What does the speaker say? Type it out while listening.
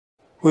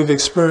we've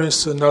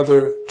experienced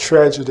another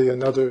tragedy,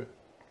 another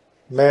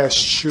mass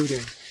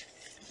shooting.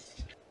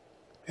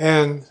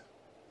 And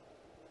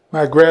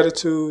my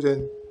gratitude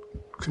and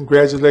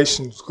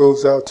congratulations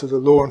goes out to the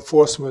law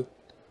enforcement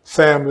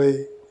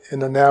family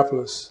in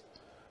Annapolis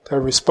that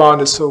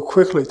responded so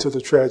quickly to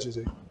the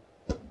tragedy.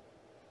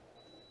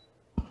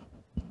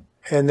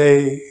 And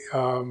they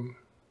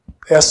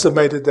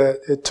estimated that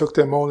it took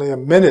them only a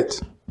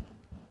minute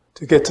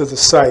to get to the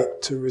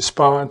site to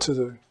respond to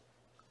the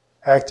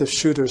active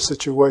shooter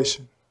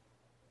situation.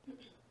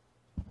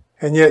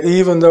 And yet,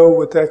 even though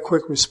with that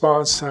quick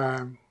response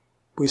time,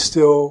 we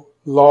still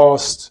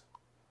lost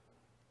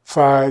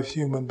 5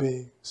 human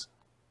beings.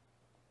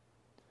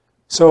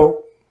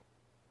 So,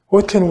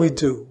 what can we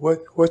do?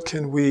 What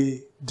can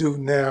we do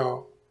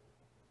now?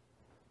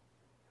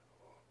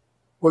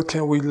 What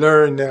can we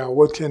learn now?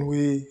 What can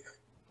we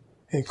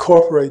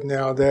incorporate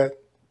now that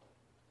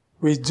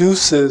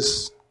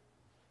reduces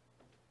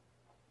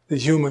the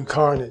human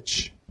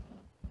carnage?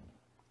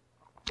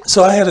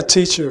 So I had a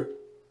teacher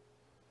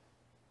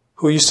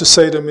who used to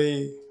say to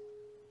me,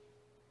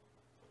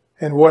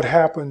 and what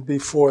happened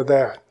before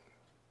that?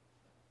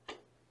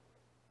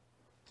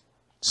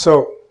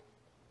 So,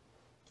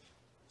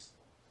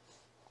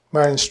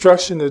 my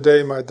instruction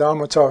today, my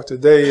Dhamma talk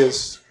today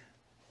is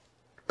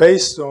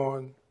based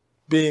on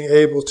being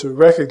able to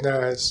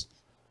recognize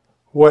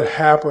what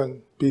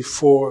happened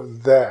before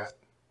that.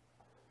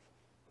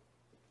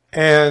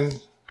 And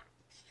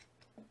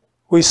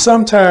we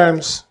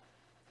sometimes,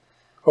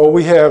 or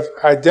we have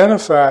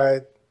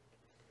identified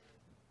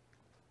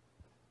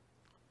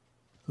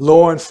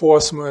law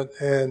enforcement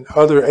and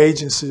other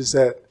agencies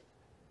that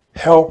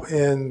help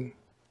in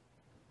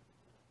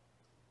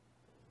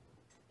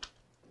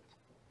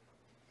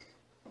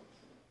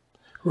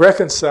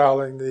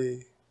reconciling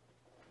the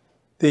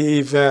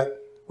event.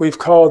 We've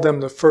called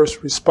them the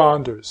first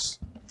responders.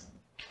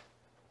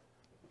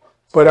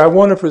 But I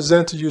want to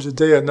present to you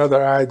today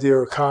another idea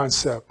or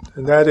concept,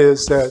 and that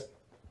is that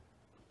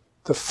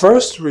the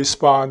first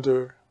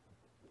responder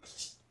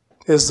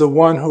is the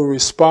one who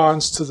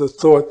responds to the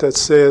thought that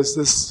says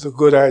this is a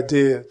good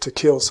idea to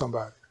kill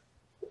somebody.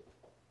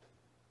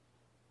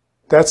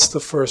 That's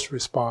the first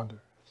responder.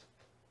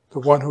 The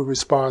one who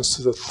responds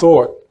to the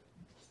thought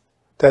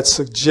that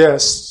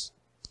suggests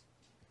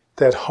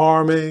that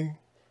harming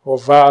or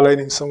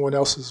violating someone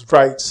else's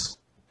rights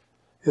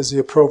is the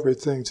appropriate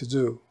thing to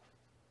do.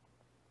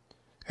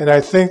 And I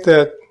think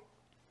that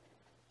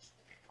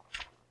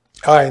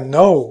I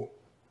know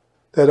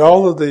that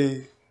all of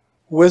the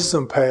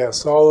wisdom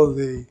paths, all of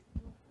the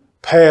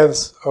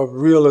paths of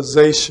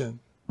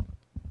realization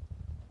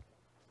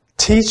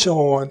teach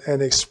on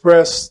and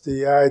express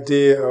the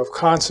idea of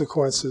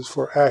consequences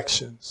for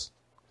actions.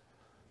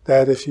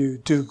 That if you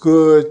do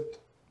good,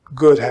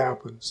 good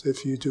happens.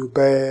 If you do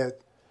bad,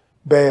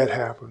 bad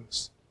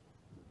happens.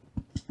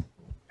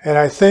 And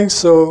I think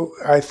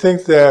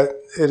that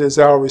it is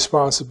our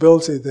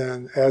responsibility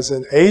then as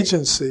an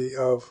agency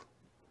of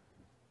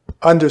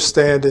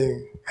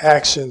understanding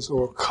actions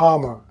or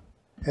karma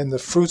and the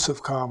fruits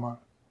of karma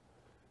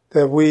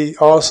that we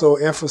also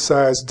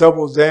emphasize,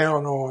 double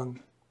down on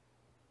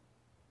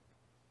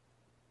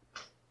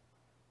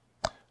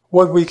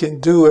what we can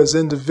do as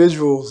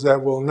individuals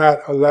that will not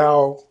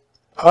allow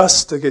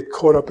us to get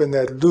caught up in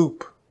that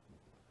loop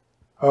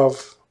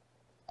of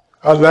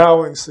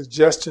allowing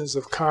suggestions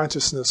of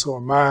consciousness or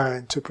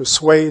mind to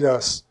persuade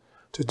us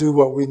to do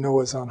what we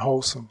know is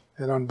unwholesome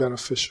and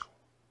unbeneficial.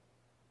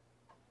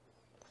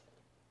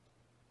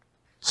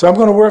 So I'm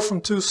going to work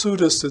from 2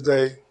 suttas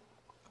today,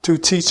 2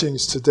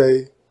 teachings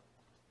today.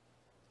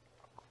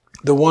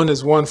 The one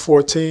is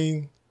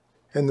 114,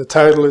 and the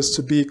title is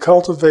To Be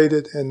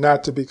Cultivated and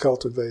Not to Be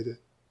Cultivated.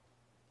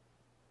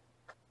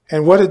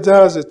 And what it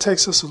does, it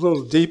takes us a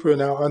little deeper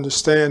in our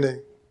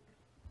understanding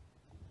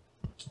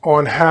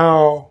on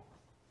how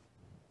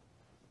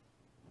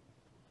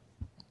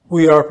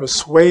we are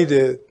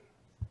persuaded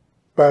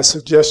by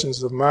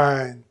suggestions of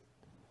mind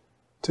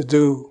to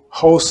do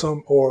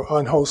wholesome or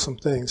unwholesome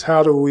things.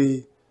 How do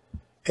we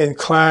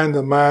incline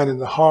the mind and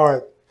the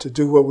heart to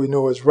do what we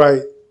know is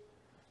right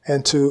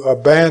and to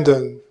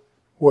abandon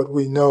what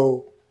we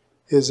know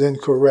is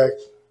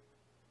incorrect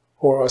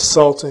or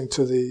assaulting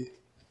to the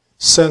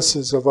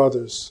senses of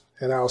others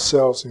and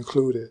ourselves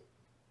included?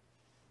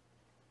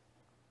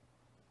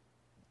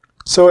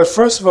 So it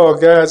first of all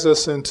guides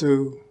us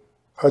into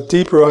a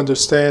deeper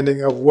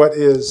understanding of what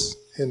is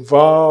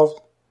involved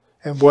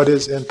and what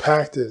is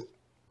impacted.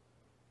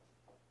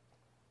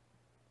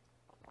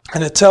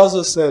 And it tells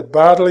us that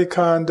bodily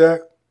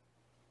conduct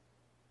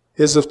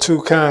is of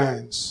 2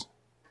 kinds.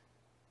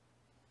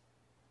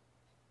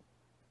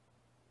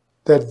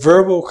 That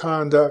verbal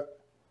conduct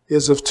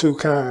is of 2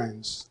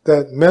 kinds.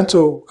 That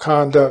mental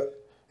conduct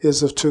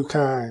is of 2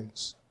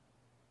 kinds.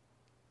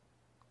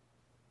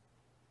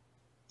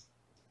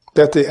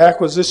 That the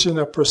acquisition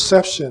of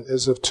perception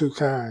is of 2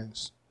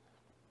 kinds.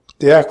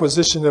 The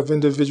acquisition of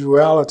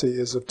individuality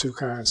is of 2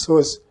 kinds. So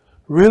it's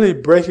really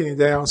breaking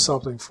down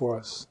something for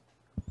us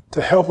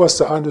to help us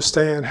to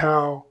understand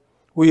how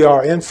we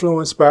are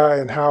influenced by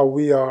and how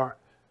we are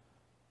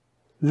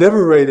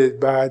liberated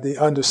by the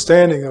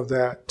understanding of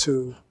that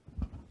to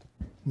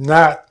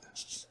not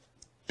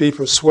be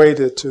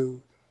persuaded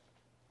to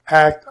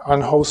act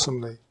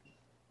unwholesomely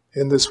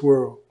in this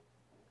world.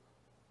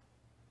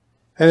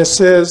 And it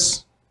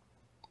says,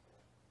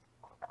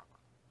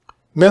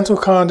 mental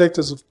conduct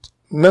is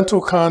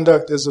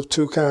of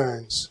two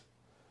kinds: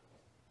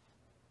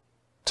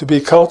 to be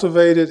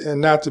cultivated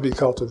and not to be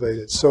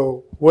cultivated.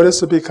 So what is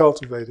to be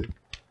cultivated?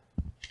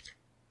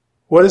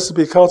 What is to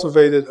be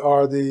cultivated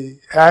are the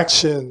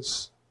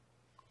actions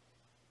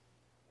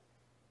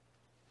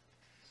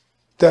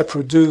that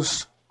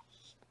produce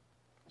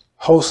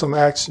wholesome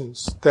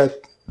actions,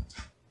 that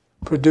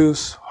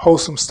produce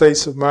wholesome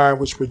states of mind,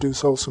 which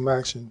produce wholesome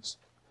actions.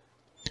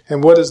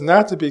 And what is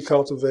not to be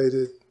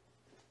cultivated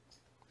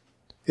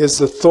is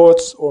the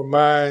thoughts or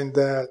mind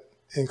that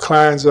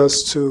inclines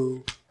us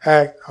to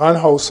act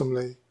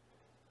unwholesomely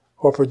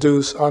or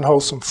produce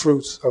unwholesome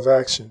fruits of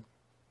action.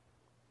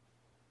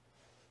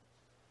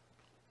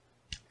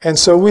 And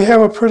so we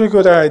have a pretty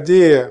good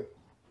idea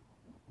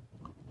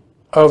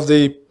of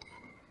the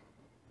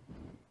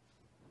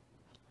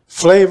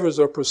flavors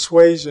or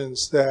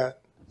persuasions that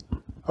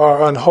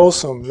are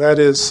unwholesome. That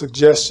is,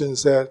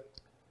 suggestions that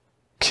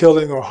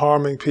killing or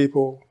harming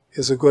people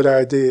is a good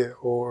idea,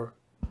 or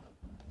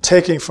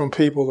taking from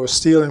people or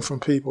stealing from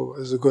people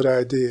is a good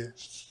idea,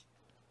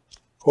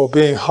 or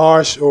being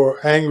harsh or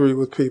angry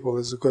with people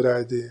is a good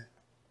idea.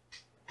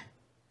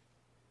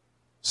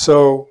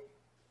 So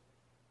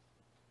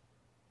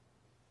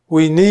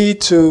we need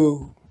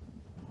to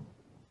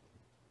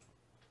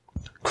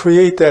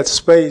create that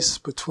space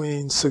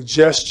between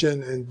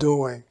suggestion and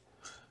doing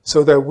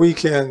so that we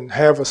can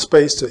have a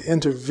space to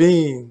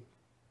intervene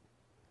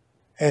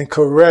and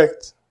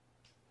correct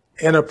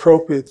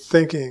inappropriate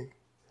thinking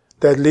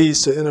that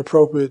leads to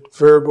inappropriate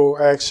verbal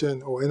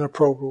action or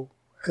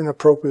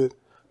inappropriate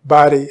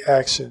body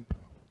action.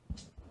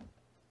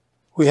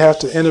 We have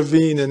to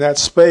intervene in that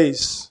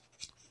space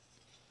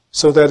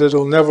so that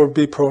it'll never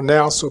be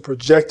pronounced or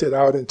projected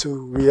out into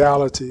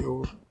reality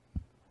or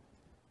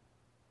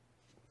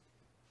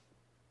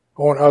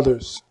on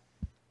others.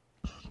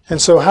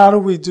 And so how do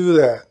we do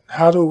that?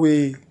 How do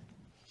we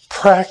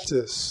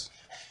practice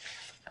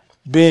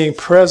being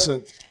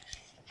present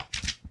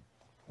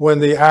when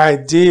the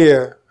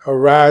idea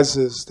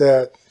arises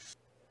that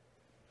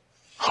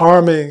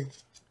harming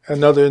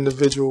another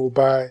individual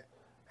by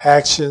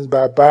actions,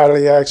 by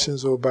bodily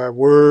actions or by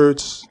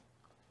words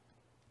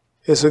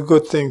is a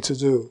good thing to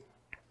do?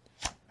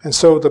 And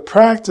so the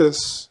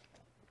practice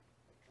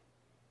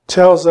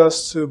tells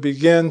us to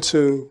begin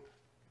to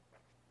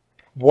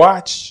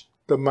watch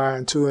the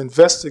mind, to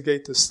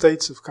investigate the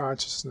states of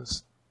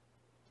consciousness,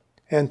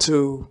 and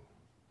to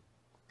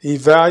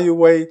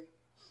evaluate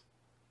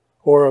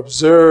or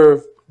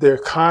observe their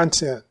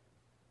content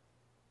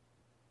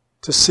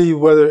to see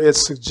whether it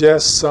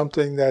suggests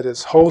something that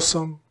is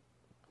wholesome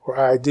or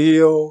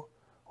ideal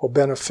or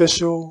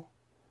beneficial,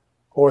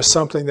 or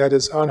something that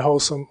is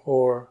unwholesome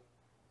or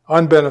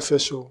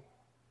unbeneficial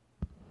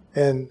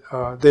and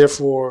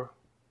therefore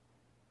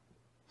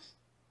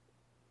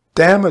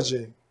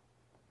damaging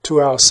to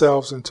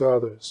ourselves and to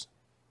others.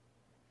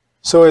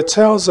 So it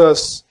tells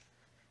us,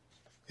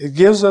 it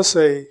gives us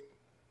a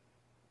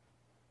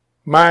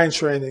mind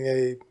training,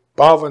 a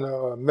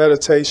bhavana, a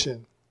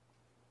meditation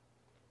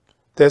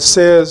that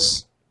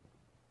says,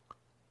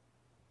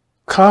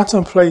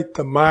 contemplate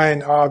the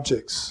mind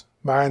objects,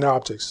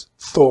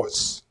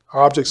 thoughts,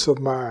 objects of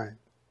mind,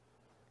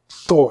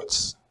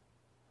 thoughts.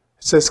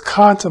 It says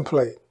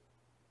contemplate,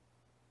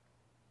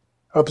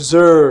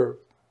 observe,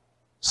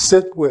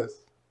 sit with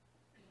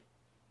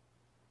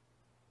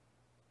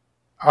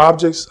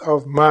objects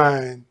of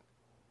mind,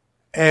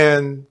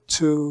 and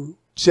to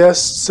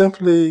just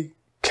simply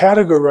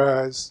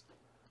categorize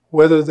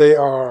whether they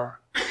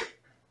are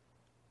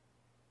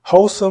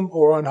wholesome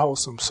or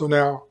unwholesome. So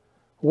now,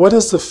 what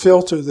is the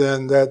filter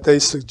then that they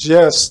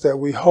suggest that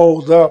we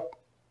hold up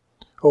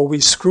or we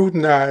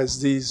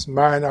scrutinize these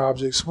mind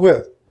objects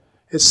with?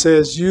 It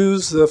says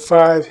use the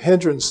 5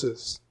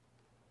 hindrances.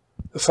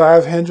 The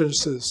 5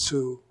 hindrances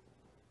to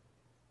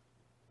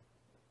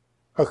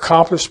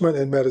accomplishment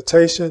in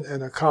meditation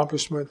and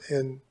accomplishment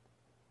in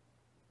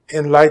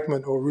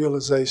enlightenment or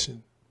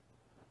realization.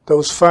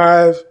 Those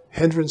 5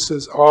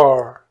 hindrances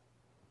are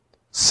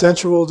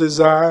sensual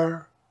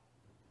desire,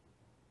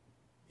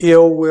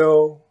 ill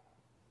will,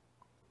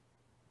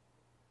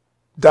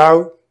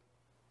 doubt,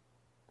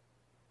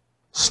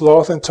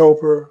 sloth and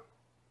torpor,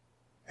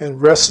 and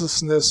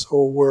restlessness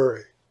or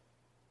worry.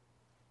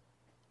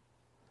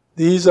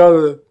 These are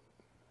the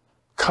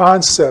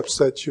concepts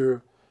that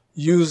you're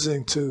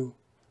using to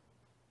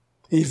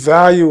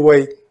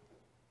evaluate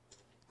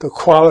the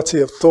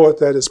quality of thought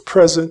that is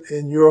present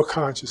in your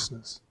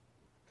consciousness.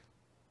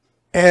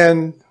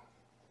 And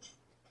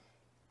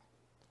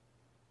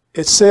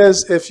it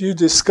says if you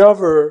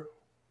discover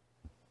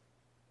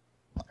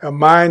a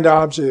mind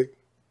object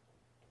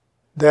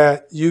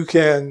that you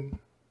can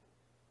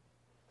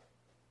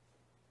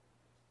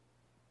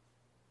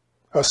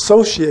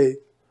associate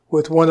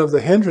with one of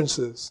the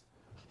hindrances,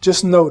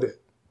 just note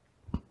it.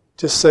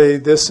 Just say,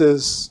 this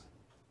is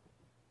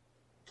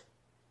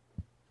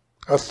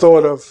a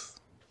thought of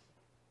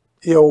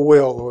ill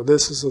will, or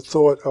this is a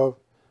thought of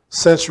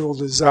sensual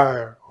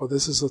desire, or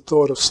this is a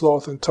thought of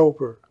sloth and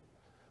torpor,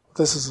 or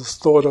this is a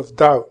thought of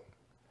doubt.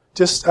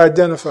 Just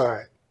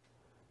identify it.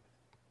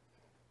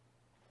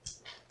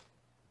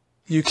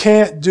 You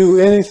can't do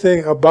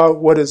anything about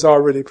what is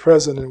already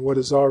present and what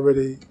is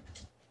already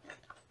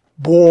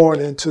born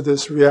into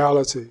this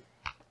reality.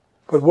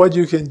 But what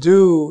you can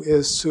do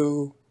is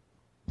to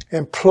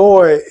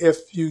employ,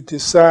 if you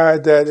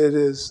decide that it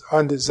is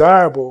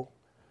undesirable,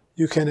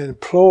 you can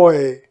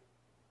employ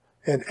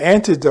an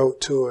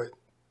antidote to it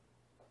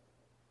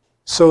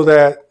so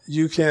that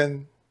you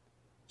can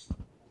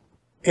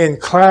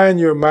incline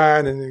your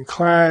mind and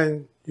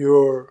incline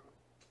your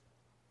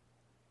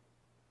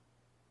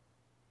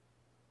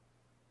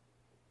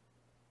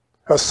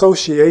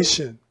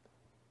association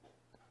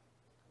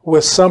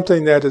with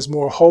something that is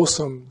more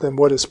wholesome than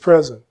what is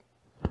present.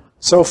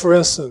 So, for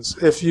instance,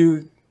 if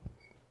you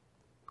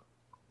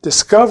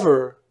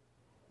discover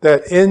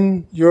that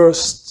in your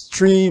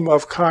stream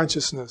of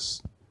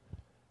consciousness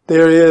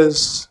there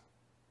is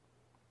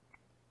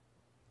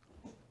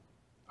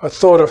a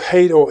thought of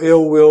hate or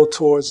ill will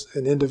towards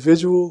an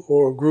individual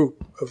or a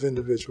group of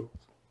individuals,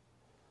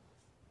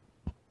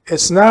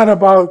 it's not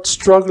about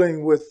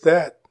struggling with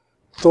that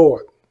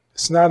thought.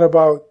 It's not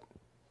about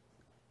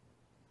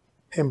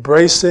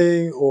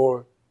embracing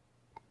or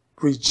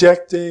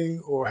rejecting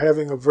or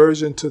having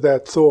aversion to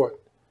that thought.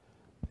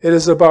 It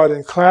is about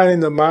inclining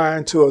the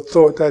mind to a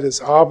thought that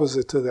is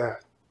opposite to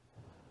that.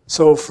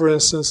 So, for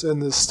instance, in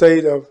the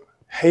state of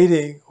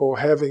hating or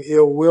having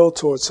ill will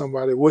towards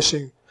somebody,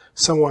 wishing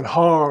someone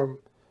harm,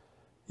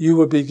 you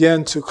would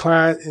begin to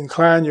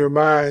incline your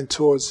mind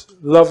towards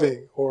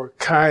loving or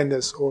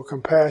kindness or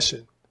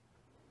compassion.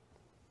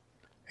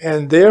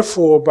 And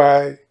therefore,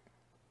 by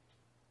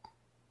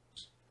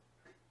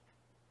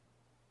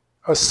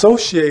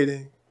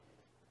associating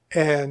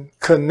and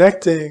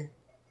connecting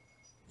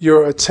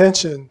your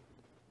attention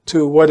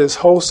to what is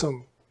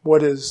wholesome,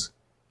 what is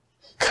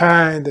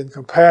kind and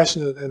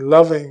compassionate and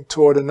loving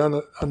toward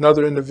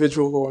another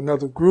individual or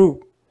another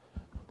group,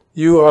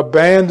 you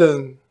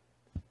abandon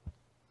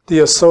the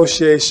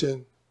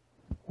association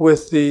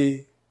with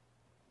the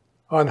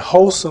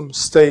unwholesome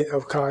state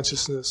of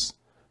consciousness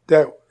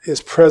that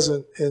is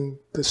present in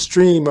the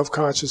stream of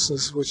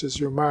consciousness, which is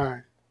your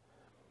mind.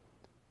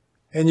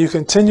 And you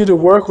continue to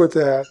work with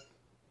that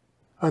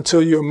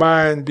until your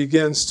mind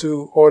begins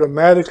to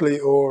automatically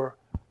or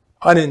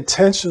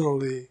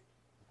unintentionally,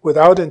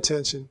 without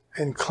intention,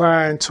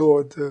 incline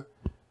toward the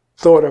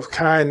thought of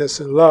kindness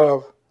and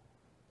love,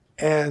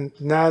 and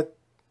not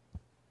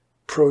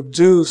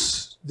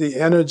produce the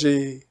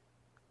energy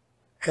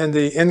and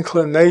the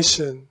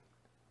inclination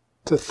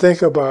to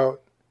think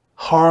about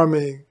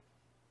harming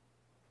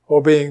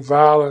or being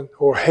violent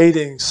or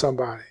hating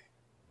somebody.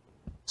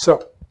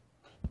 So,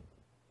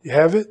 you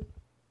have it?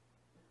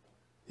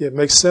 Yeah, it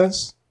makes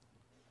sense?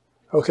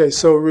 Okay,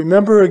 so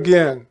remember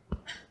again,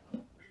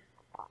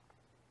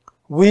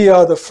 we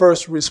are the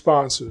first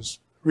responders.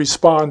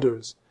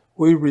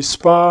 We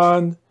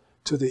respond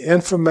to the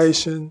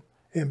information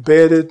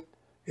embedded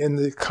in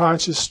the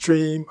conscious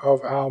stream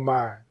of our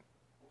mind.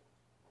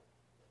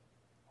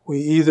 We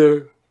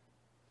either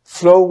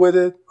flow with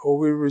it or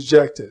we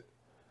reject it.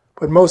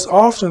 But most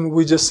often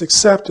we just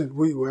accept it.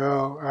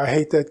 Well, I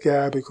hate that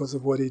guy because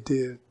of what he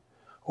did.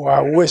 Or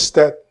I wish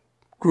that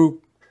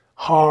group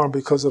harm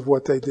because of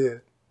what they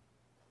did.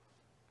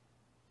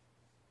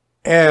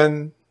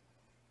 And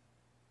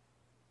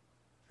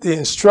the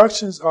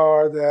instructions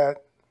are that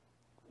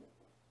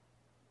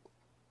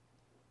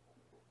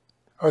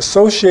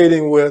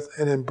associating with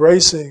and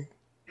embracing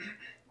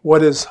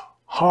what is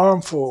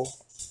harmful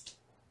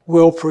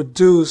will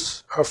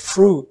produce a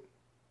fruit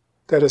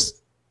that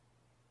is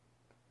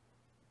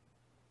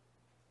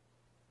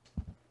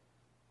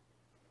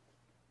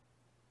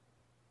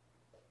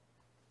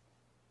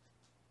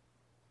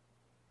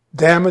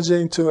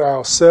damaging to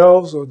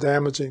ourselves or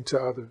damaging to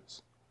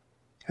others.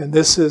 And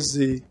this is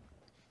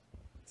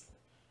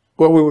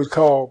what we would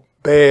call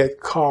bad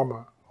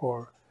karma,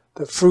 or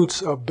the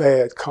fruits of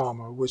bad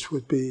karma, which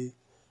would be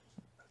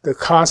the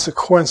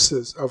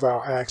consequences of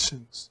our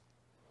actions.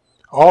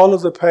 All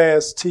of the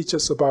paths teach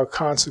us about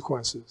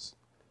consequences.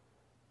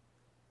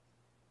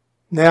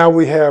 Now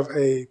we have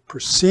a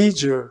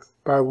procedure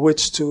by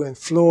which to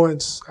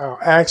influence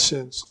our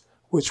actions,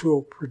 which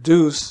will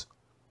produce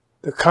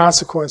the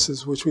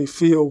consequences which we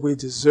feel we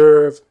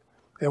deserve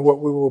and what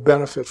we will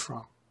benefit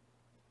from.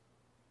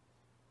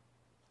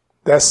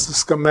 That's the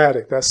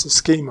schematic, that's the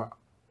schema.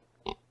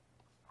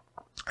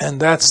 And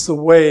that's the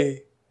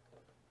way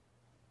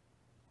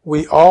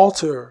we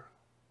alter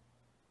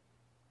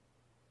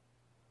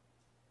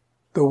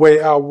the way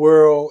our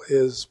world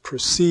is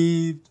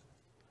perceived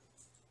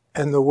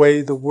and the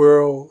way the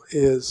world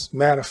is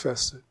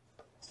manifested.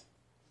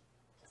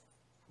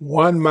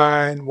 One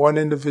mind, one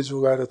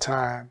individual at a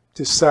time,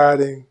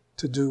 deciding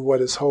to do what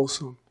is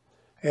wholesome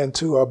and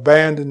to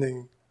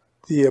abandoning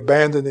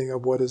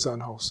of what is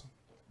unwholesome.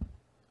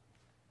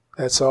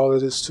 That's all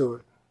it is to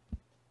it.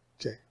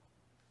 Okay.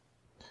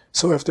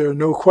 So if there are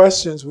no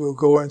questions, we'll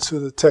go into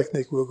the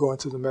technique, we'll go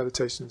into the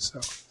meditation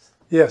itself.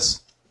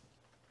 Yes?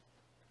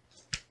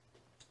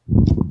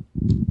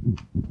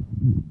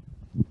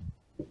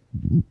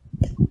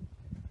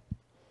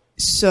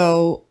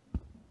 So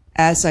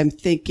as I'm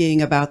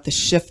thinking about the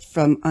shift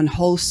from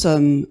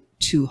unwholesome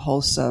to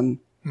wholesome,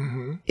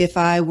 if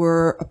I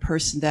were a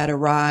person that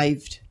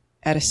arrived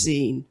at a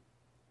scene,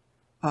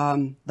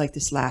 like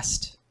this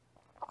last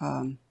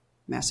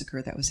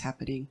massacre that was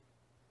happening,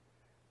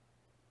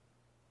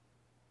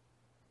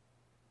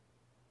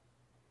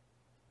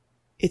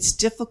 it's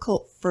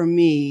difficult for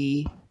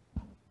me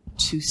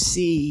to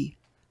see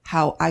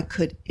how I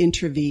could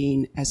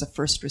intervene as a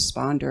first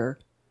responder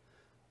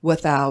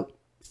without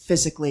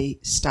physically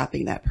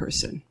stopping that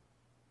person.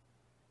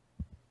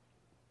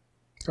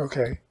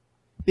 Okay.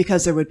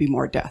 Because there would be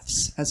more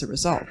deaths as a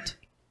result.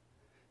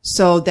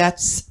 So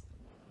that's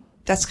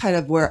kind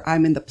of where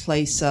I'm in the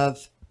place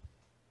of,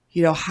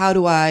 how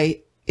do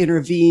I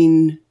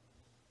intervene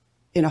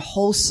in a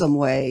wholesome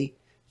way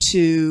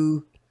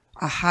to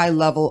a high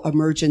level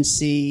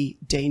emergency,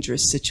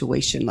 dangerous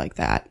situation like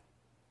that?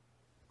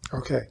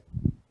 Okay.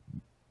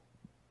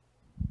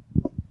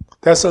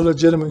 That's a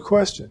legitimate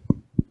question.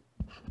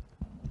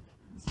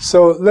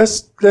 So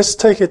let's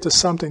take it to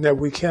something that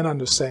we can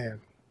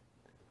understand.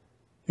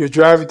 You're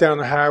driving down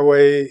the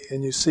highway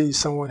and you see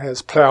someone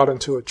has plowed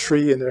into a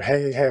tree and they're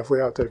hanging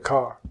halfway out their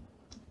car.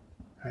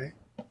 Right?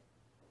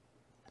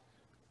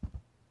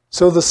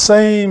 So the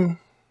same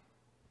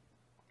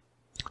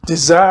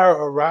desire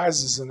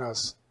arises in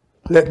us.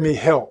 Let me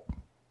help.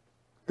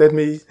 Let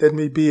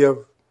me be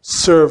of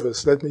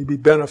service. Let me be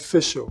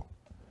beneficial.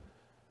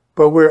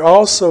 But we're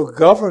also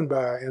governed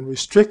by and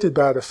restricted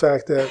by the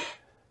fact that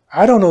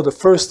I don't know the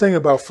first thing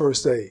about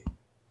first aid.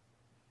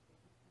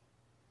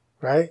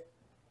 Right?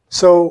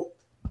 So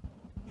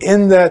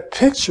in that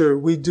picture,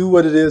 we do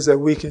what it is that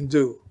we can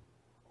do.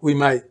 We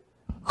might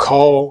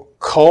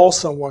call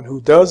someone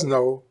who does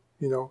know,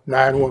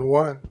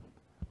 911.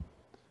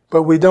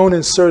 But we don't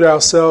insert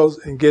ourselves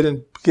and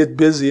get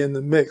busy in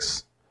the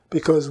mix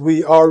because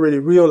we already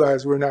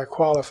realize we're not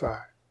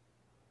qualified.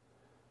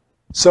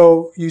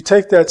 So you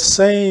take that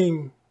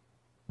same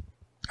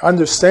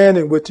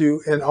understanding with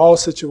you in all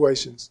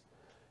situations.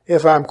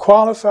 If I'm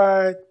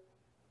qualified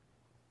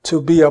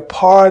to be a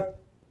part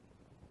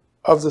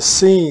of the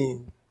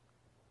scene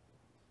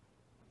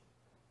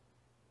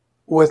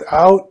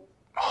without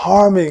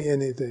harming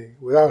anything,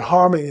 without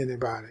harming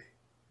anybody,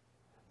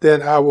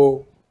 then I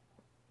will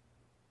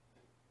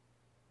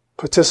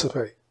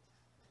participate.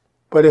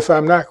 But if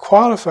I'm not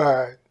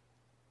qualified,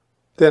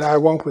 then I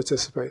won't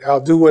participate.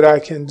 I'll do what I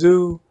can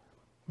do,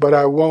 but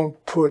I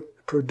won't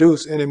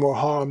produce any more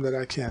harm than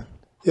I can.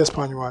 Yes,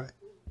 Pannadipa.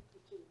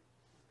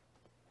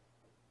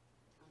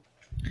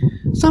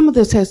 Some of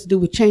this has to do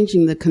with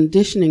changing the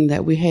conditioning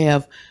that we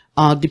have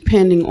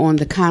depending on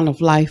the kind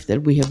of life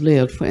that we have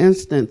lived. For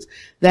instance,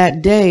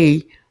 that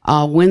day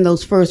when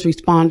those first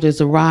responders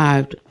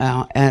arrived,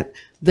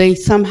 they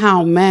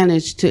somehow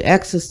managed to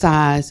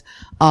exercise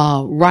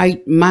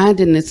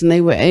right-mindedness, and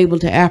they were able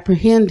to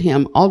apprehend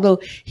him, although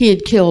he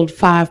had killed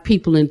 5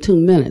 people in 2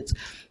 minutes.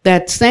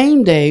 That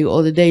same day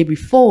or the day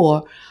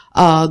before,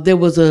 there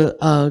was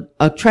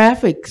a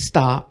traffic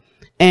stop,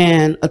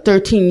 and a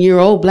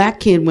 13-year-old black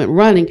kid went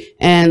running,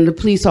 and the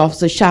police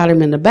officer shot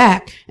him in the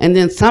back, and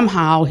then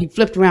somehow he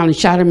flipped around and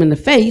shot him in the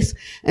face.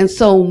 And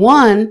so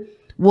one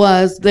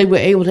was they were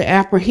able to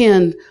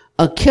apprehend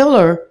a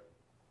killer,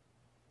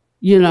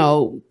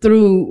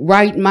 through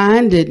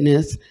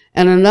right-mindedness,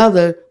 and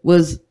another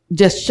was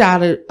just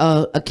shot at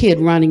a kid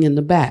running in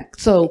the back.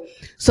 So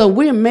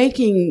we're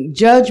making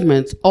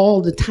judgments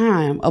all the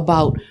time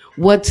about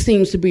what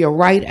seems to be a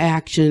right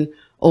action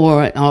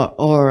or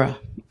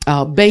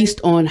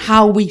based on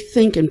how we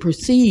think and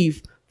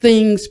perceive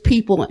things,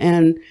 people,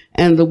 and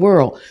the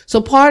world. So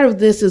part of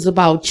this is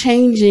about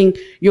changing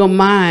your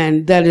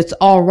mind that it's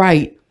all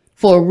right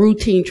for a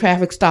routine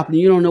traffic stop and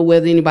you don't know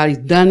whether anybody's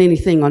done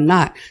anything or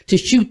not to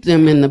shoot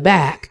them in the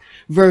back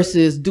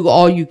versus do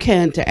all you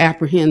can to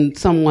apprehend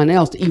someone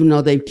else even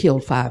though they've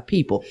killed 5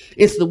 people.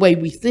 It's the way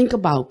we think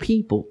about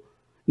people,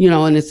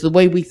 and it's the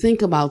way we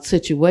think about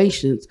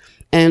situations.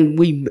 And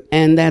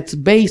that's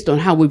based on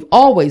how we've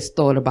always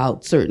thought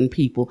about certain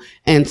people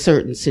and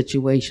certain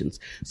situations.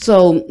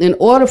 So in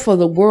order for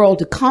the world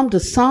to come to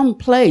some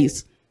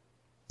place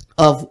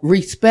of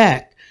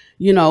respect,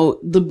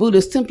 the Buddha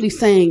is simply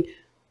saying,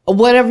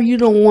 whatever you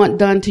don't want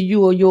done to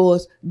you or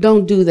yours,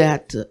 don't do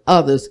that to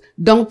others.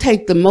 Don't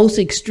take the most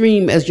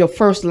extreme as your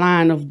first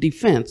line of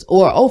defense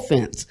or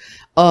offense.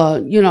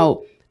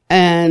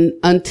 And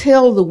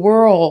until the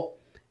world,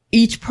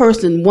 each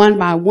person one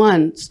by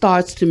one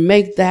starts to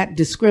make that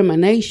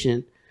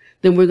discrimination,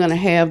 then we're going to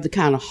have the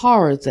kind of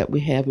horrors that we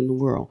have in the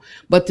world.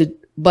 But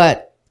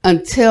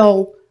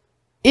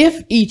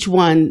if each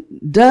one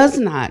does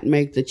not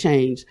make the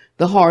change,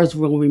 the horrors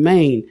will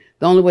remain.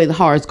 The only way the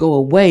hearts go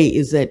away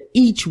is that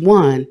each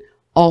one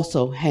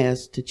also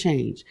has to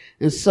change.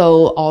 And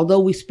so although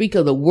we speak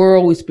of the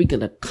world, we speak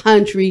of the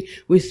country,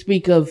 we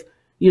speak of,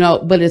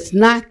 but it's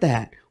not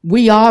that.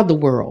 We are the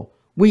world.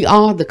 We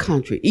are the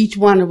country, each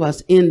one of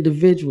us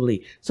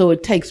individually. So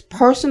it takes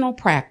personal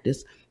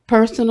practice,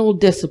 personal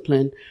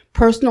discipline,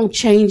 personal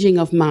changing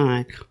of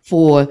mind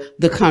for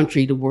the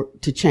country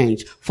to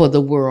change, for the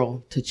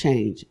world to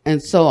change.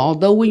 And so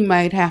although we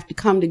might have to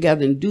come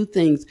together and do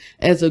things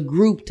as a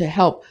group to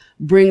help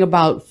bring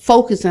about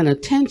focus and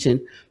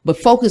attention, but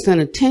focus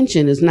and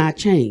attention is not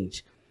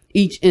change.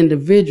 Each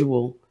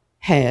individual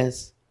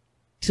has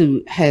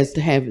to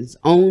have his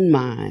own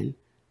mind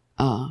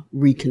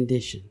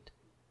reconditioned.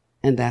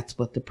 And that's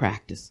what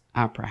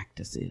our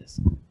practice is.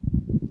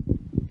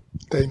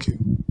 Thank you.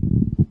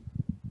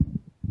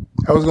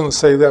 I was going to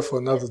save that for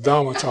another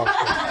Dharma talk.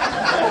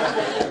 I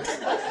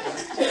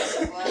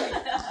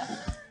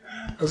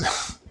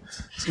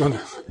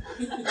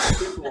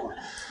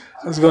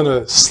was going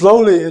to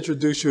slowly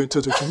introduce you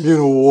into the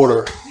communal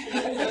order.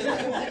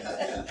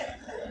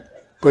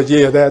 But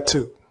yeah, that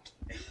too.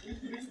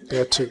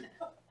 That too.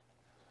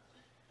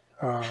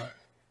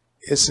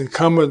 It's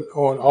incumbent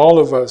on all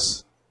of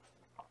us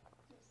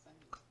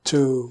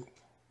to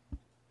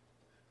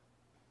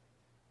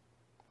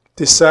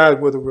decide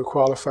whether we're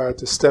qualified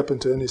to step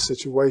into any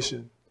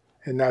situation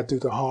and not do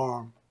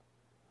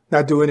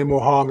any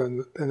more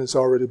harm than has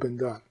already been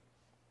done.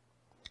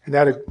 And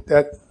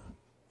that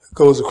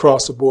goes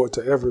across the board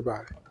to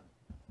everybody.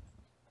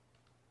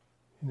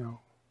 In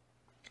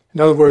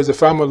other words,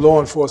 if I'm a law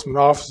enforcement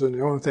officer and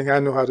the only thing I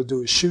know how to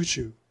do is shoot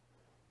you,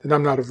 then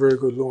I'm not a very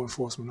good law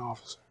enforcement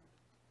officer.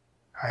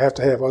 I have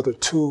to have other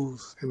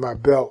tools in my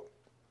belt,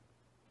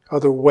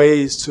 other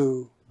ways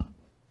to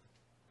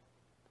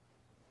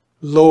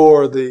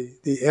lower the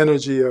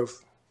energy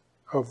of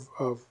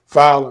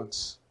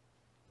violence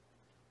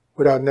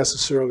without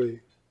necessarily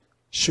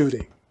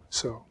shooting.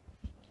 So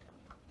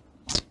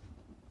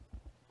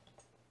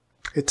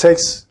it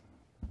takes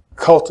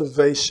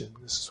cultivation.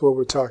 This is what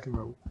we're talking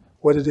about.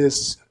 What it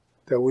is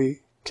that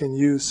we can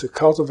use to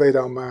cultivate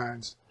our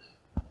minds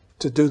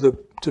to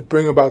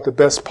bring about the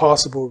best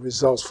possible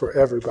results for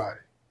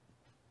everybody.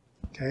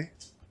 Okay?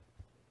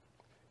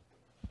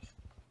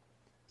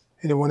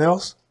 Anyone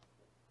else?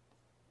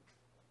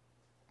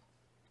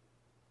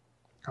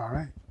 All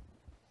right.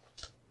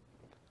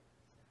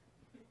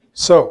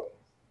 So,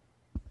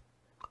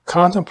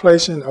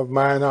 contemplation of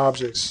mind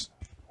objects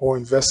or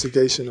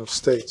investigation of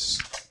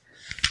states.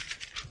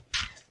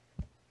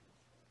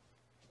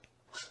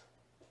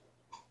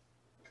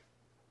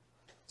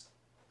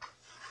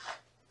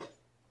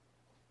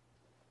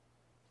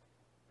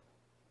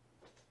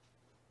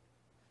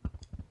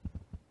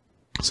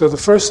 So the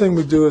first thing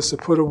we do is to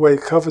put away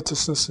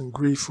covetousness and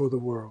grief for the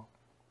world.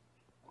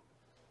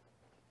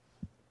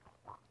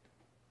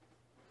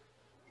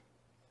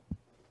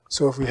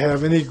 So if we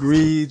have any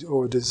greed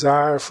or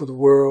desire for the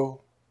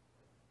world,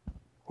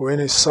 or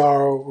any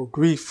sorrow or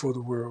grief for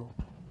the world,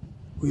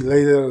 we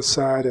lay that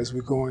aside as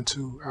we go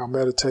into our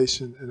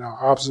meditation and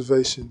our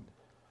observation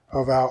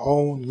of our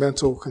own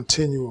mental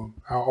continuum,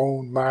 our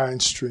own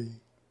mind stream.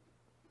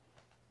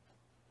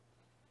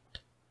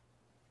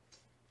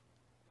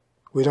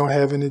 We don't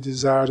have any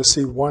desire to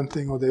see one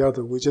thing or the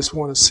other. We just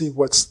want to see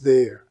what's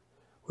there.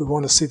 We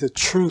want to see the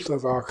truth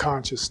of our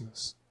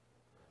consciousness,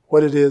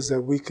 what it is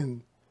that we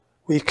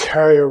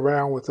carry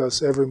around with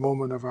us every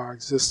moment of our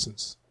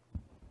existence.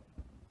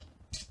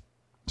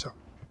 So,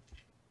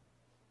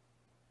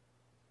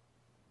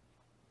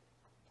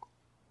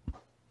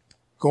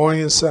 going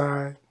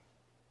inside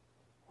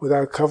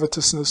without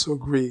covetousness or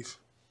grief,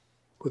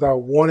 without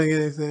wanting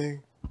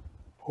anything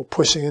or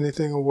pushing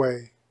anything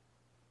away,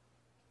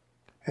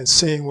 and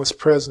seeing what's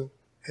present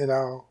in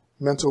our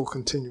mental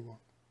continuum.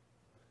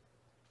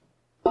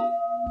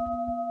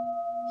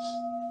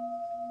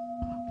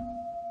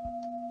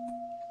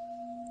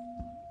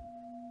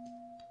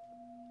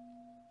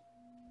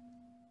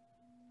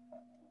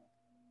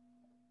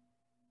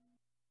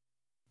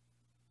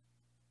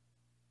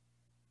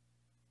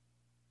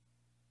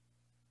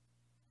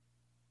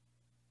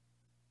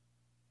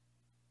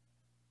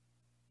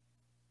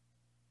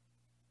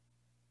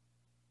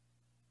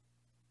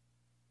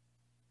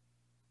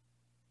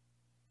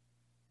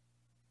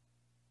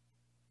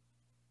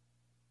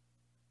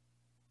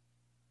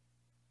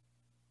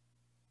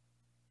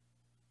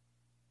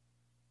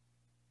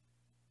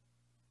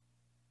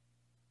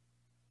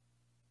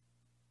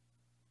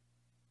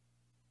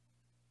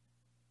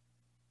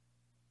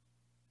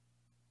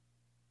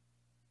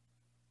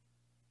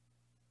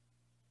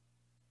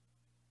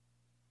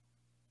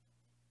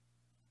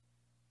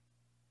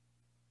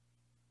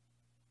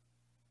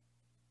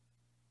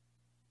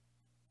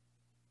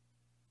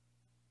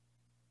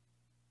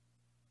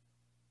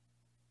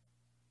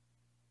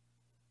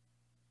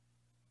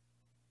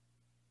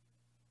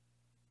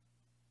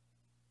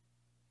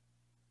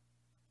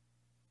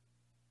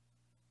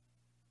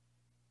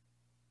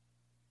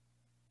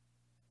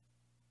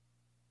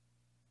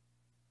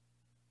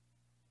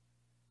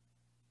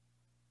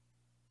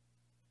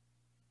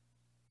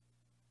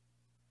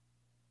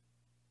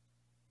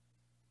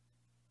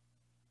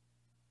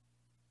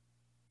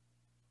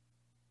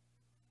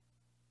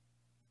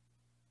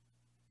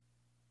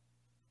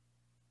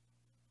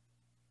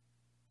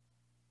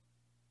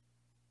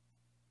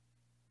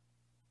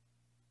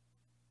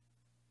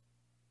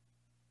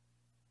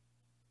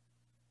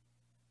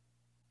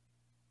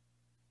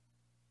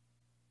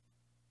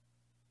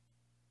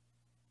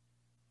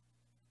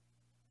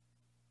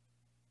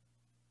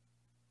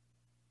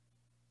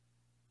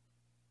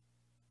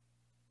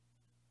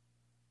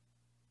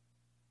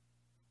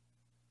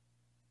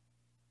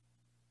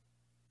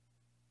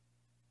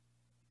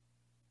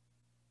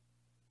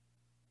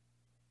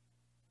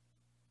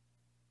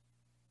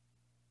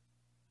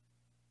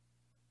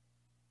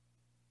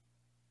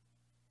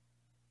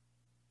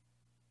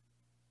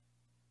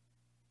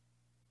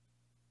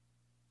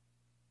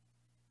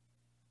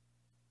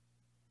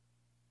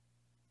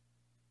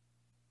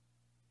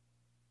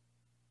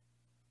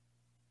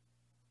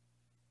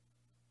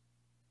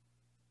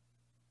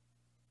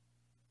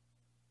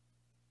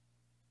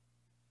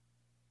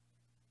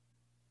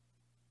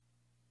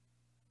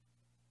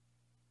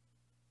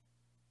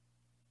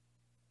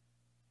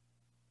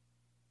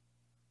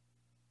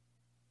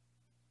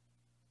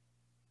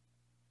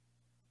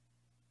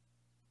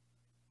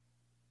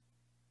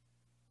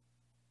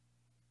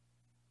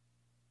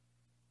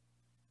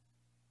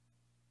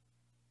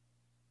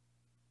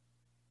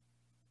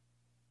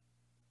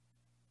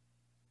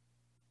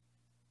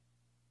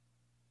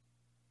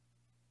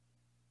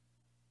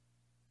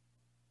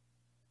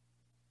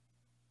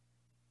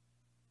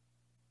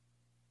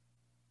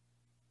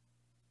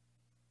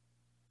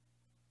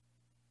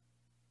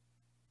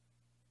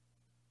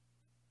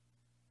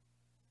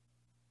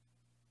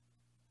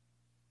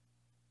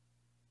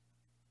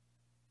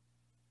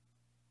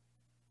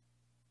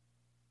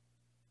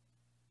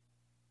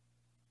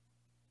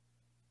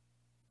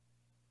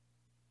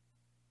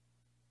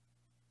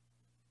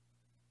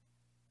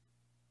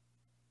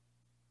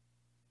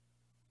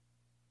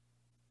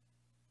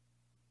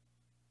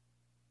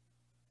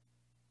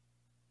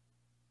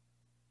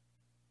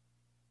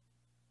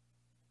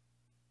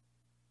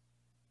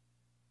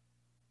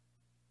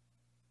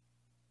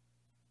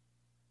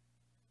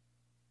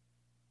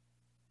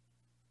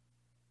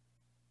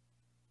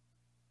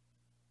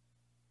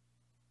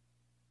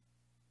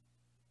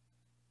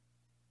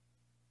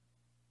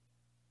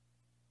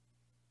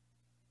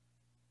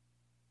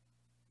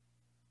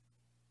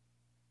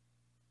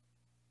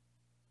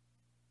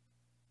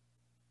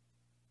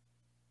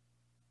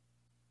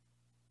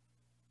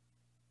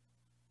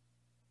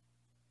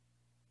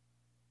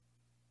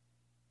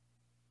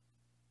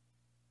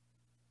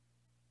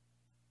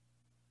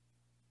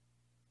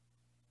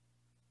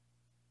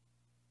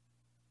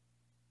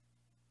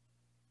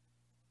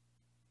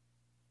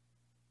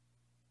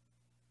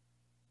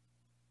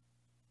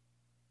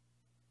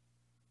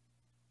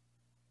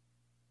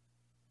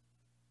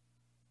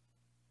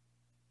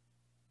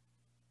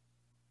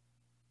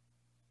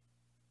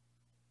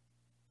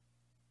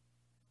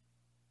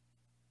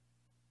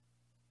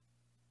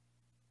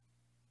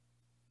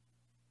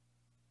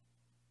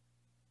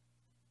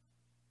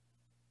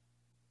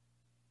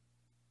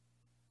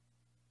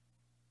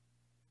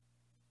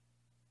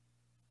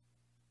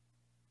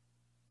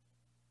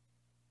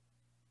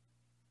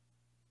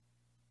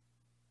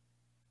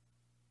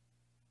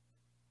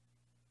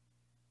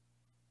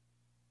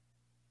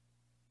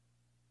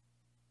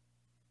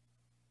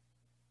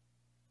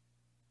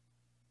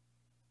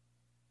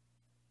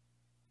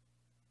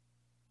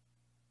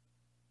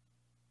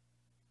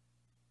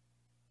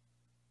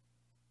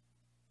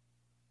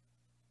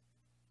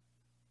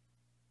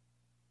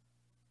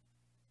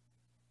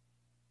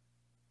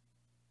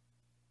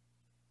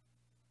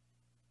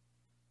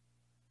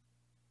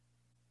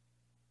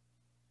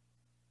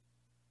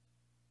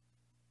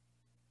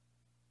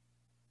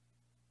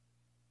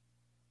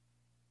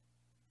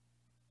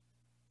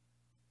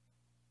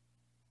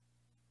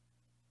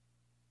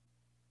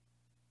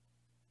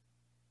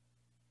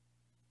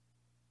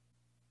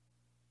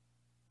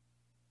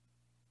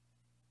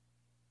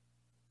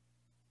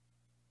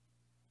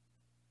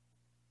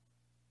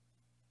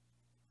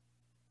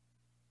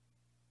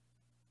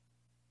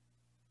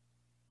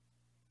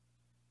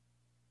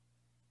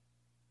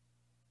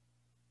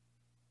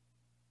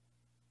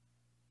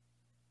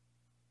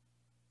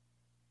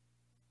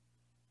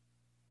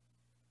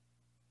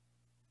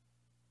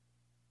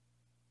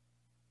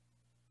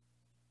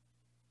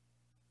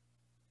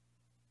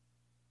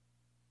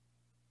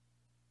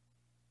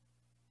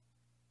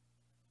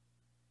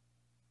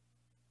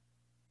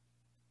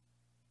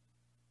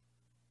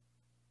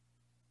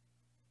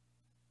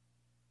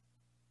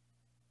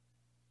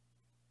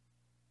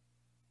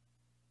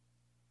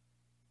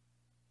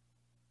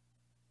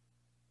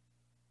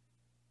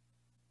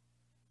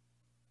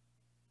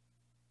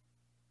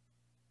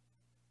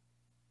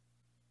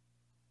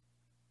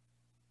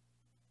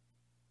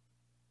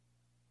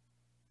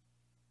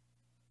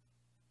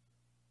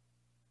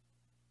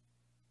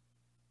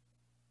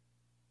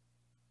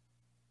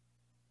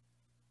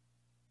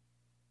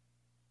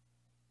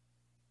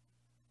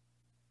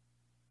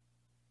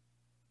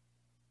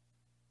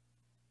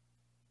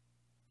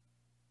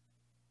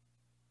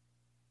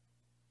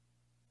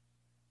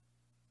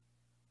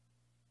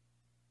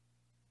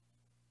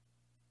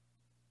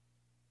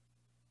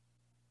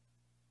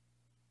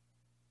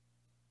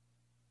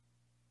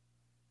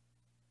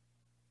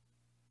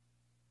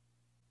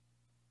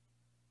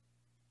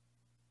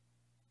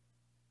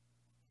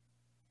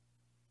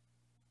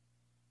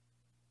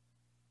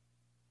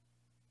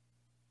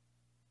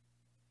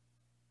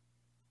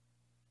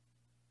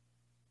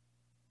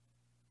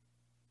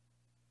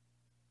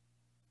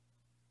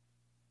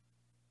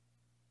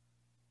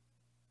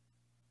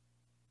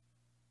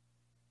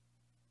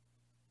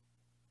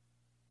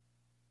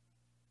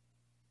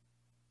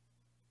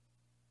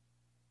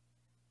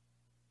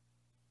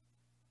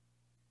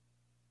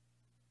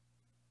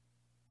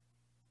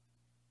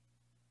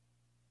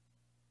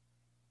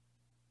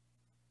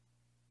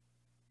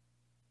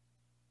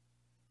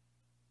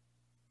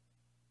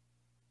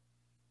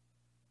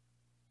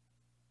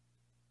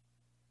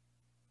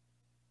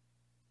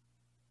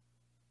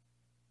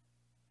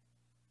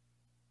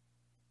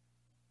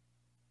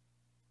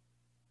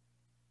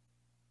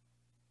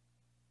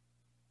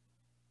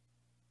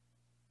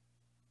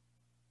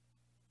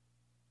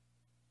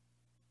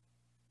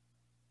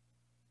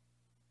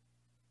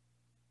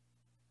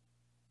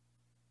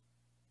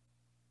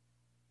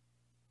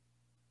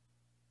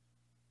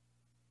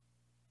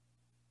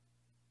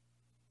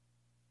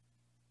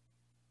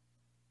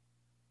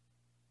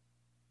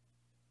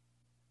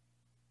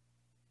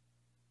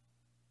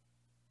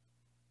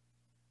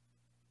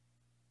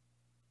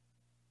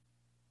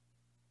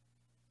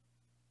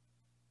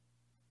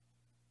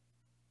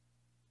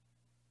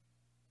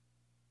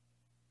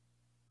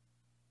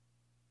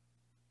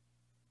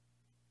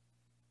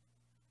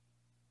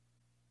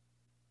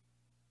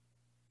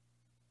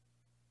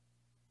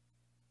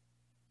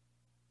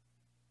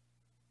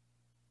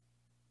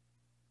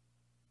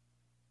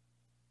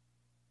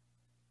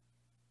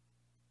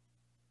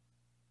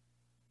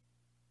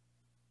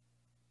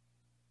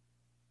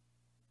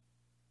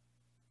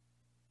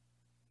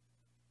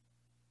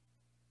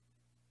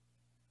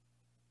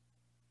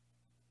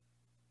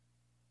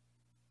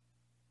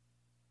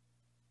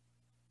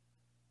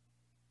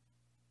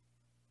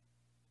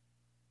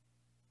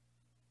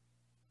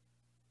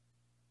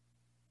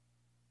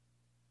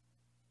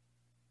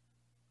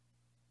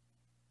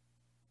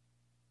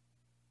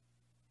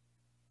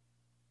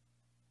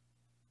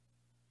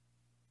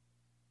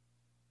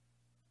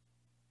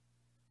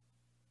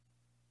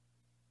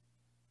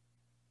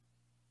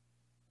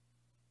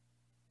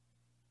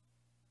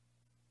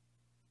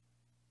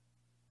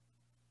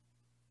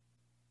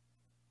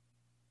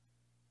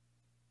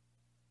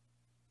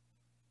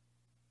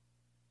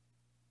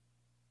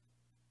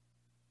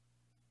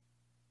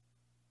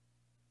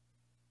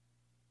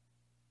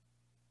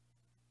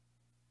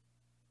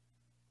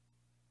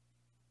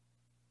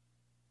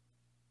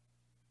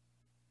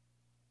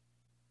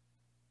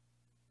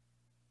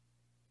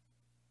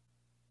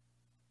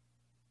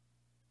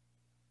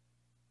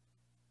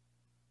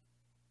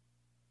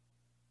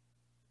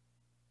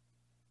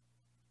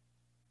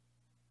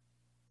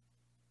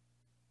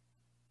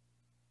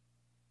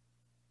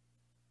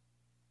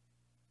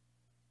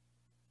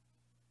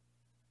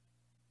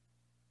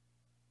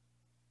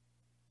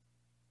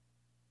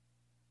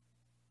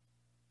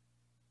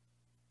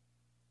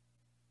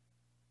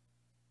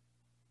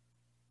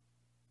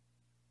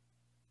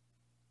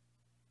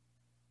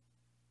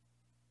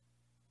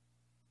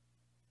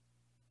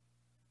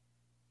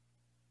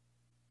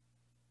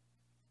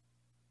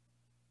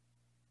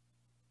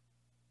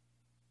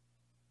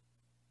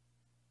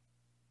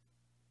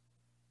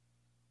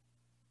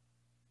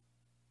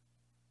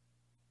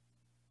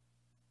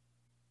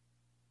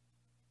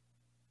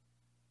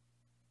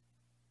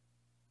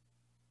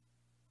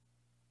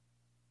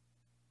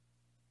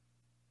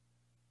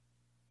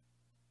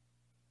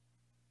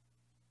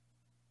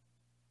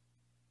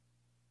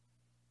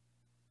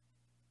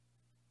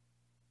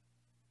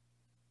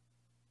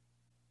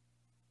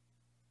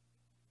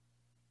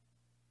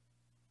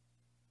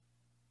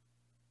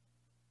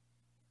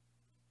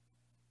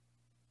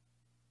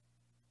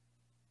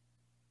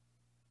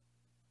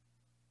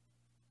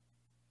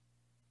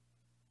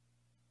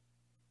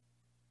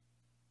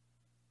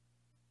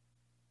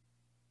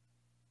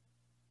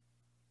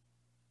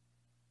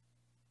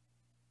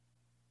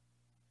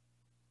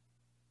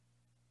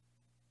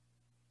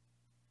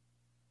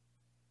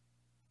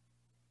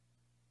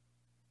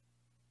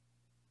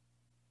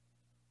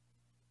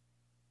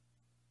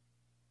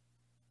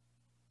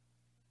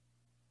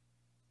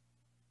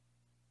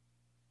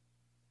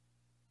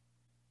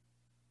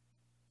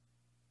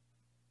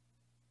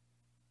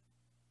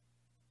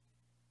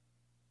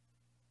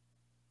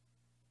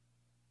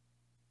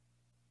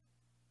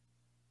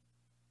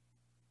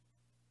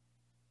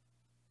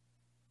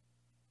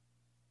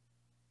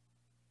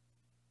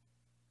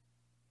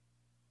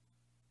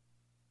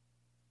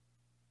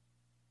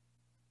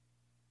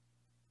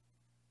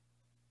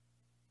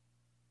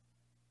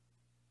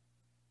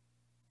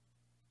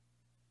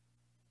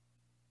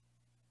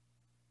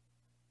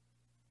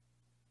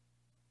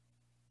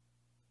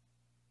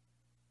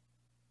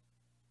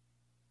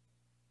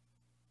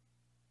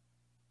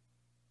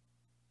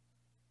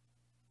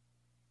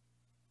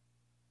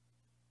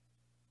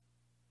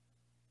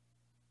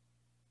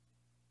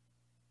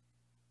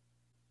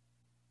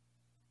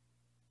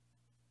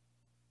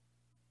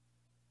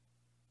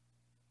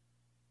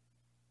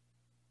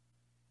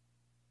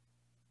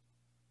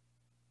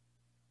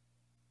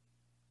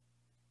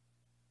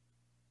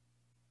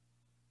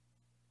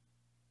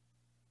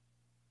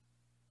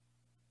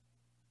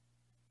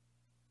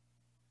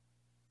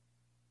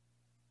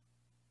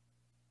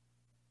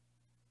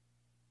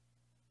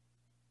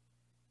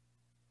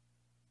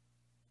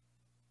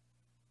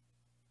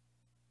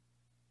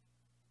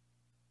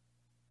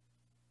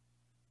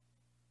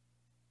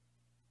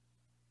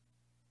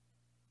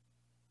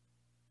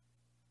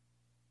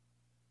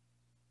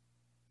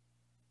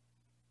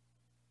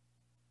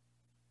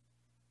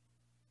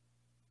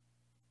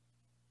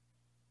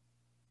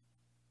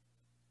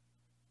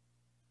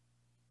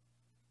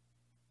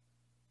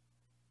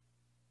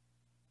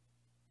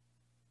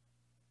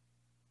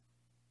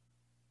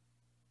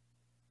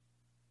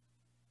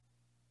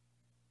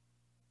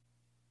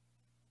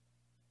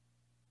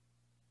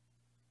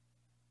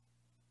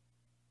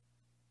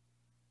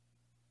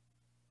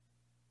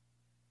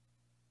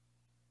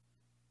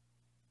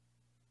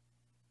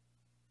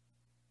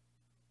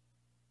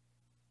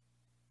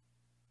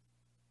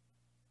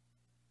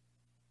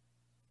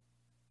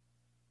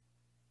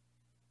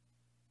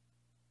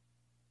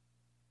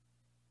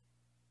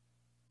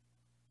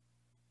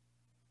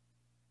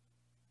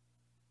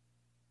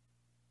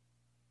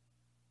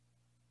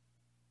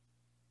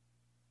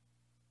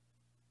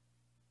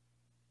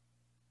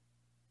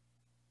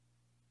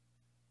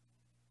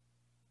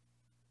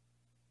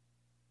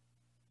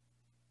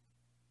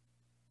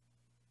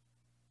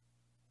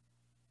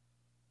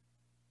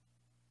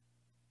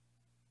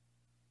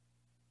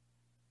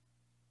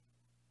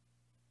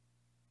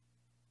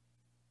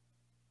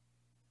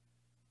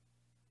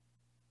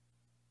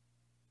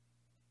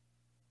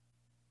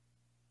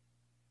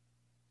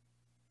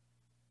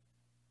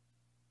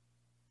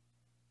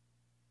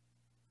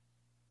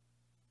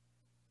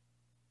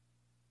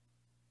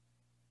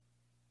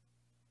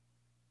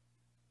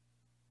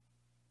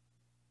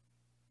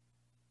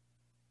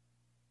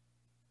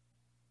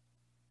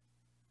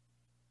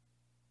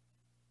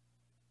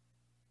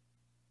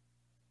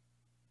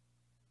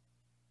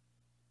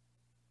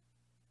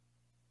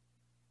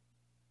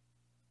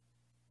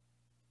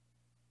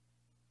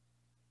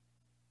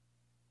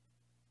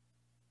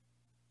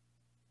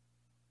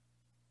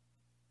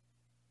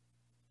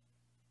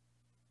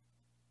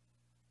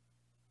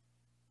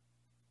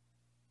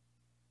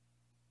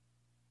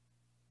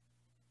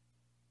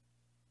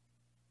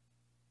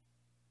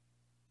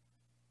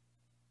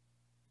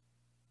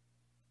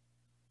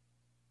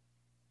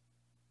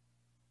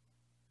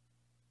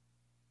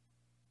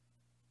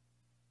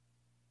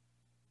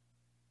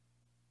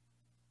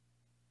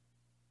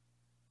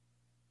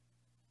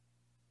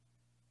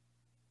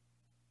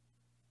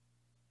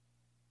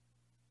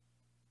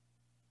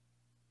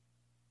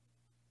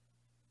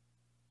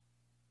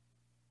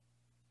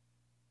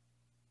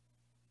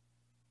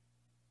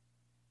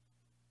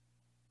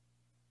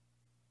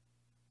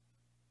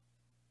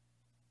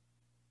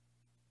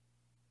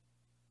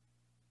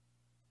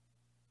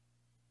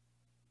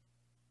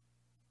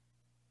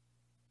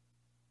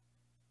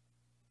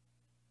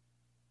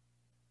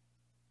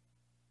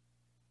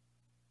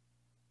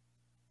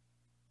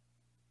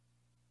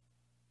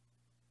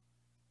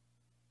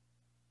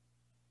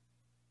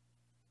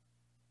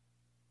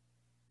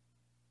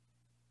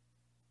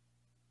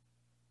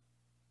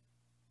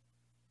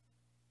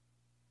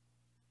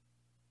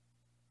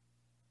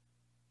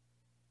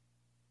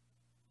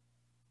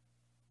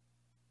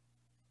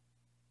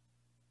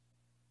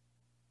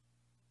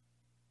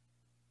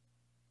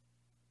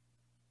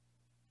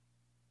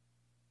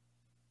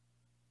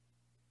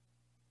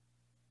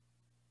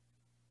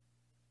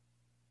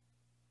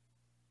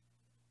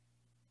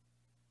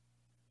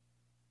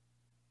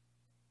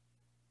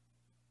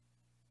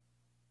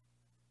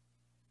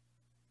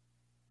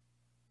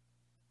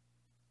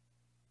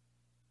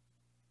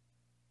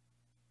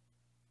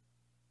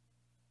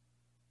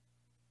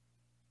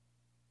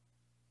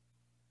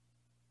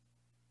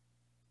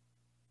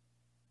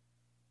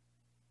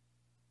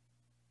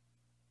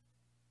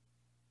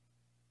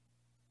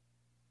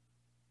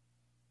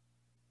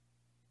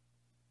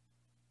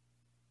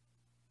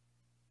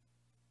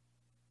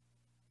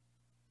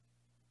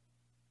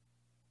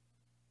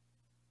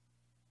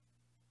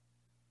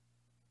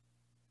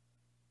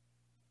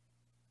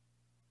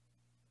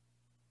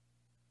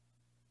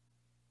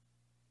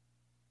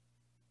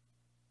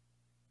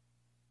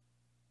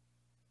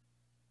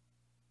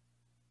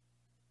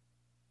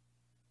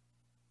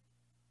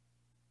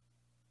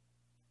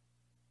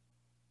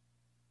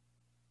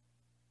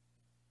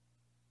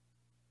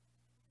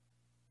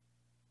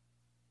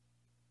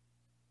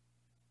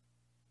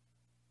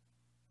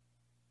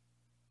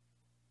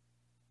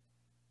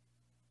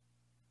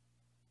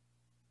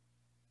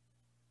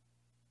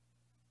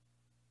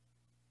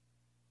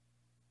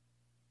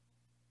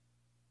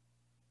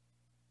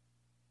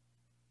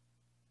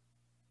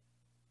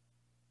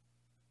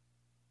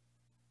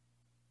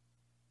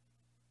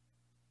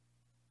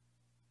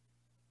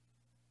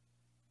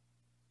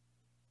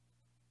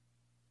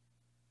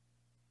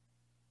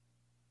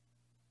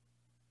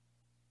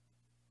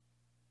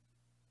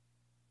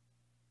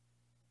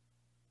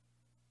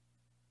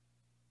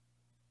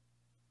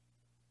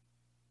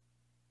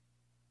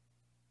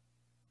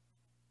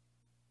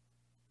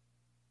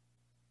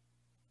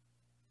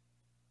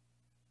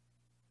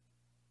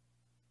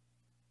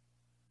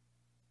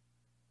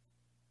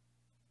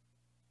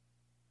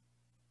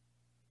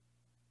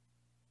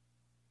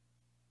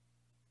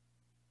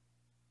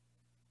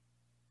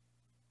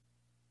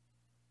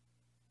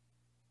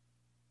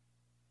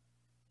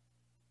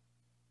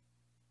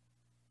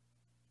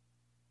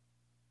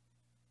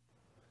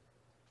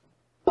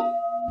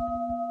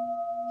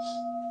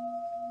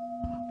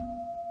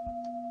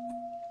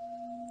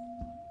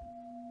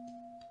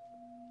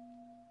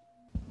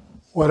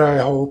 what I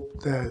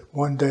hope that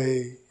one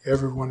day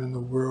everyone in the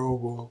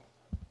world will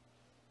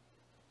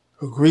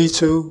agree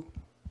to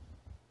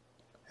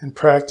and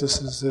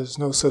practice is there's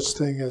no such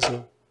thing as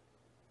a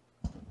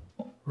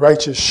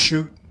righteous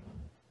shoot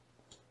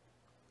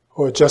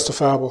or a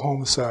justifiable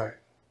homicide.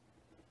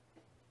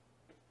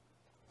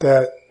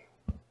 That,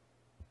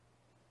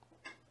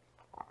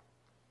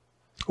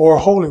 or a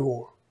holy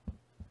war.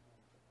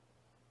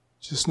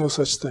 Just no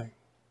such thing.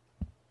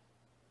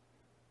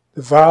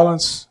 The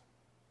violence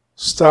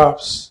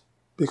stops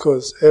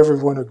because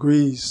everyone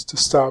agrees to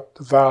stop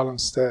the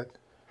violence that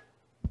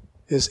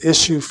is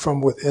issued from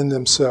within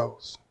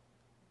themselves.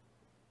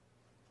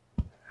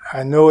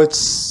 I know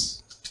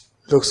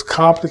looks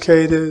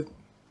complicated,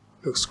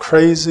 looks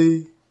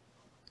crazy,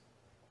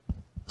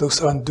 looks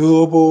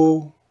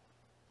undoable,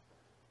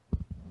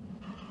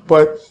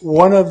 but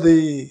one of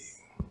the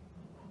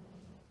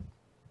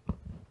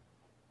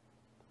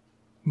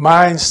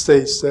mind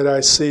states that I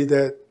see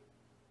that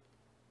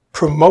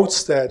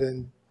promotes that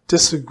and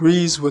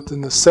disagrees with the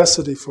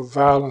necessity for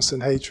violence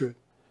and hatred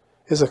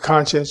is a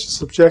conscientious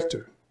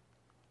objector.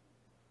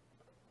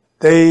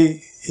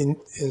 They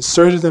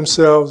inserted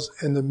themselves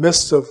in the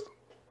midst of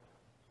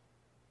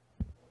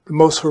the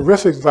most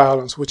horrific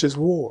violence, which is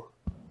war.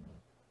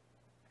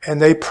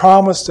 And they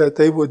promised that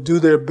they would do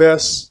their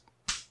best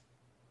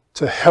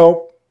to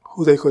help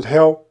who they could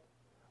help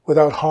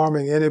without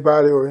harming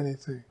anybody or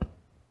anything.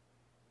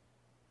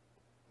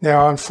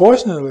 Now,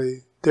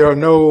 unfortunately, there are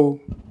no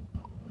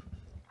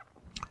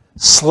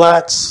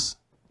slats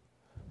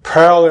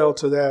parallel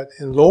to that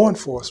in law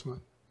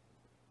enforcement.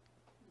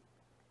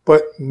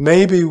 But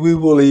maybe we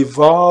will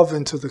evolve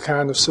into the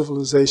kind of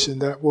civilization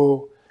that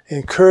will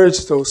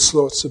encourage those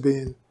sorts of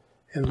being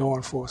in law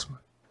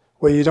enforcement,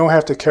 where you don't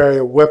have to carry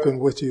a weapon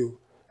with you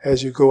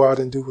as you go out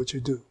and do what you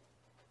do.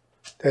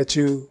 That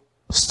you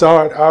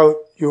start out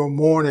your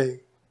morning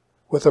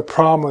with a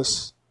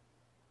promise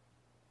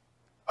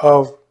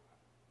of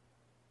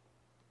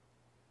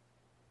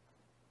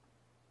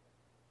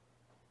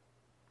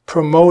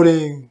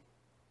promoting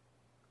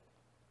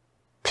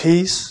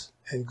peace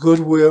and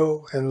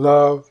goodwill and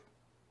love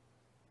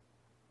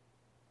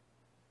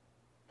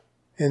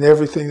in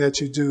everything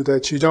that you do,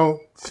 that you don't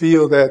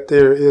feel that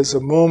there is a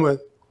moment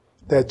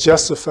that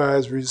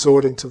justifies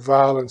resorting to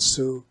violence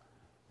to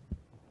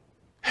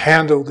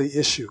handle the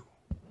issue.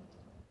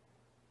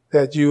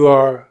 That you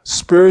are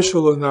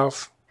spiritual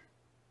enough,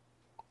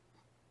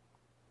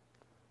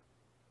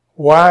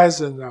 wise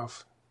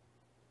enough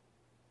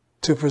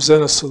to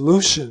present a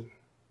solution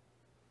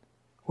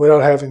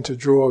without having to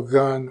draw a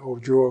gun or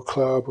draw a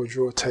club or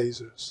draw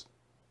tasers.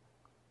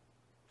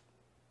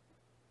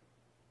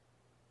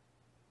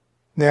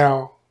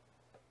 Now,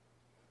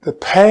 the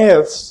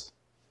paths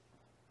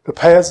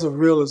of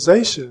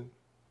realization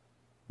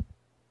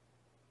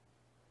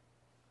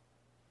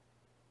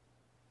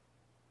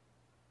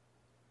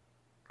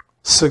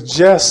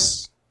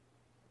suggests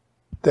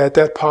that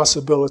that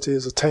possibility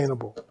is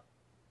attainable.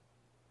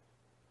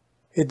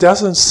 It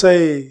doesn't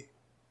say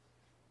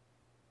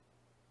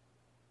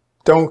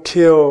don't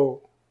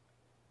kill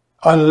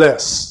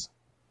unless.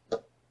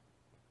 It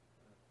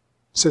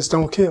says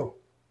don't kill.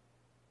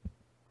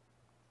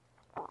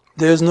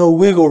 There's no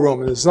wiggle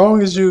room. And as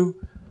long as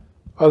you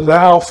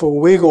allow for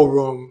wiggle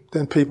room,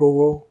 then people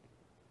will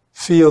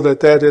feel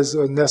that that is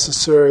a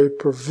necessary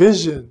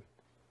provision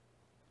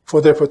for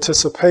their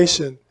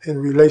participation in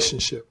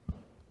relationship.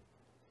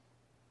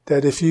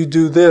 That if you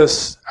do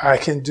this, I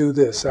can do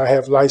this. I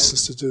have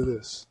license to do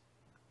this.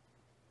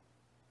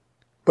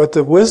 But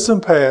the wisdom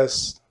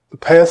paths, the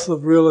paths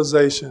of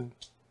realization,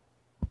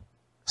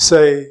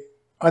 say,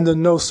 under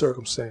no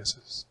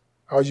circumstances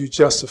are you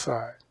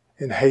justified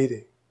in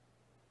hating,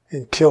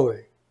 in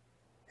killing,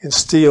 in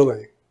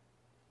stealing,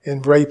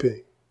 in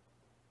raping.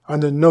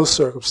 Under no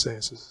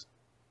circumstances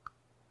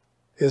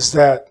is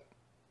that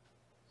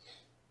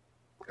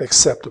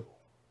acceptable.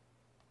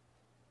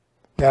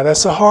 Now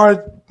that's a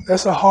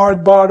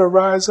hard bar to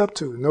rise up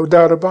to, no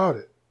doubt about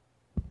it.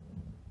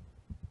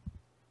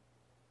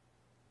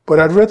 But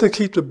I'd rather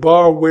keep the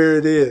bar where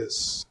it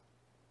is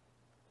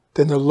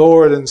than to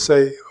lower it and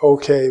say,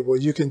 okay, well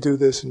you can do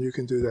this and you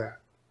can do that.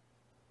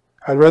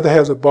 I'd rather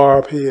have the bar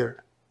up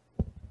here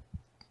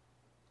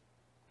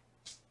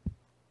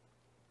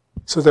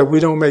so that we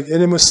don't make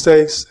any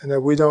mistakes and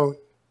that we don't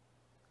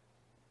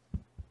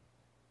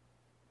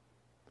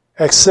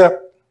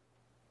accept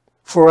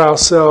for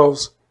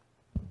ourselves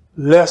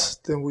less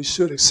than we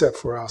should accept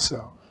for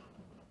ourselves.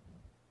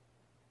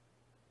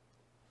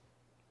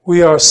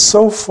 We are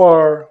so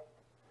far,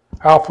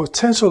 our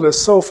potential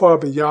is so far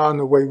beyond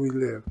the way we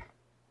live.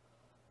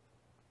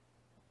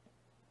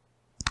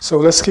 So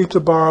let's keep the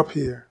bar up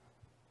here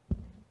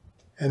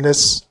and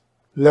let's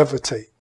levitate.